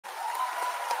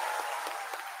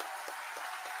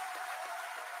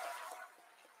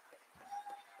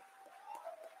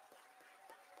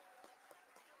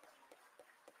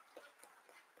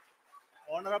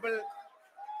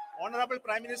Honorable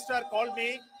Prime Minister called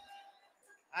me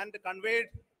and conveyed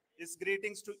his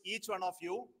greetings to each one of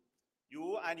you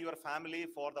and your family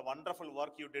for the wonderful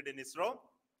work you did in ISRO.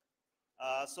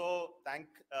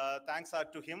 Thanks are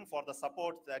to him for the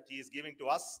support that he is giving to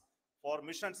us for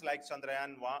missions like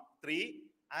Chandrayaan 3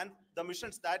 and the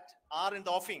missions that are in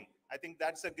the offing. I think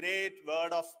that's a great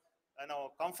word of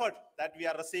comfort that we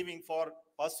are receiving for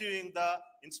pursuing the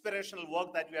inspirational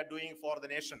work that we are doing for the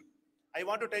nation. I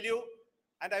want to tell you,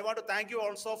 and I want to thank you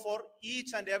also for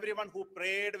each and everyone who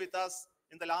prayed with us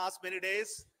in the last many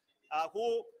days,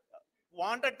 who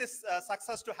wanted this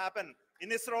success to happen in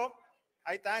ISRO.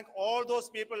 I thank all those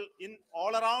people in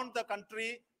all around the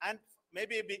country and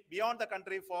maybe beyond the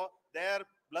country for their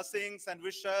blessings and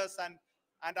wishes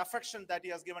and affection that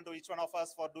he has given to each one of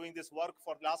us for doing this work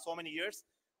for the last so many years.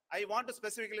 I want to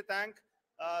specifically thank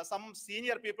some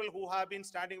senior people who have been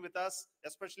standing with us,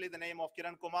 especially the name of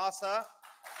Kiran Kumar sir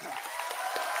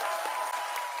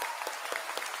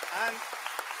and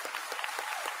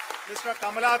Mr.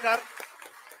 Kamalakar,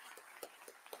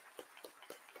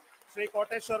 Sri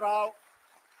Koteshwar Rao.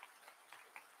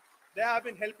 They have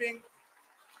been helping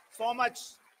so much.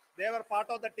 They were part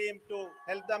of the team to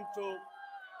help them to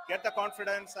get the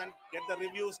confidence and get the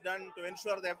reviews done to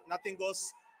ensure that nothing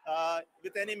goes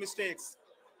with any mistakes.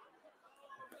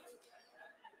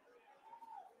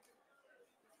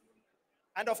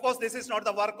 And of course, this is not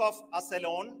the work of us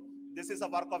alone. This is a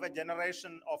work of a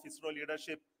generation of ISRO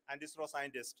leadership and ISRO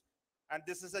scientists. And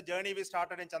this is a journey we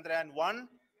started in Chandrayaan 1,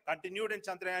 continued in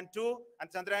Chandrayaan 2, and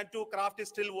Chandrayaan 2 craft is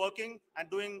still working and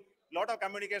doing a lot of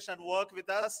communication work with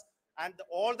us. And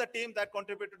all the team that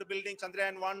contributed to building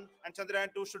Chandrayaan 1 and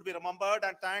Chandrayaan 2 should be remembered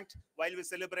and thanked while we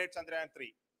celebrate Chandrayaan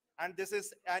 3. And this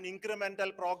is an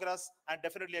incremental progress and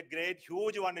definitely a great,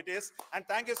 huge one it is. And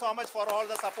thank you so much for all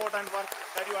the support and work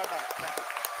that you have done. Thank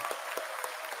you.